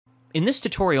In this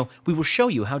tutorial, we will show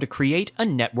you how to create a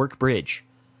network bridge.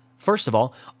 First of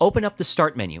all, open up the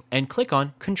Start menu and click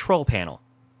on Control Panel.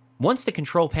 Once the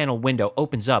Control Panel window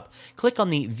opens up, click on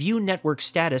the View Network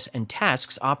Status and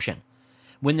Tasks option.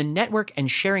 When the Network and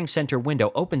Sharing Center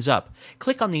window opens up,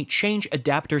 click on the Change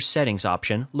Adapter Settings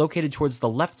option located towards the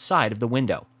left side of the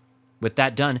window. With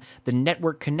that done, the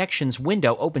Network Connections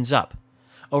window opens up.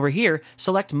 Over here,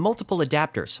 select multiple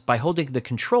adapters by holding the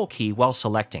Control key while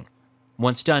selecting.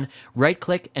 Once done,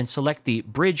 right-click and select the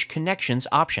Bridge Connections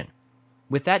option.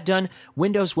 With that done,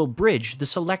 Windows will bridge the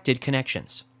selected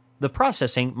connections. The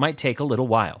processing might take a little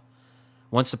while.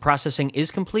 Once the processing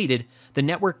is completed, the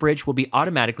network bridge will be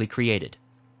automatically created.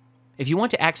 If you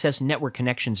want to access network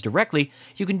connections directly,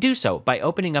 you can do so by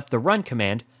opening up the Run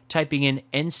command, typing in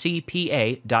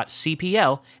ncpa.cpl,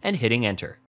 and hitting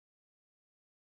Enter.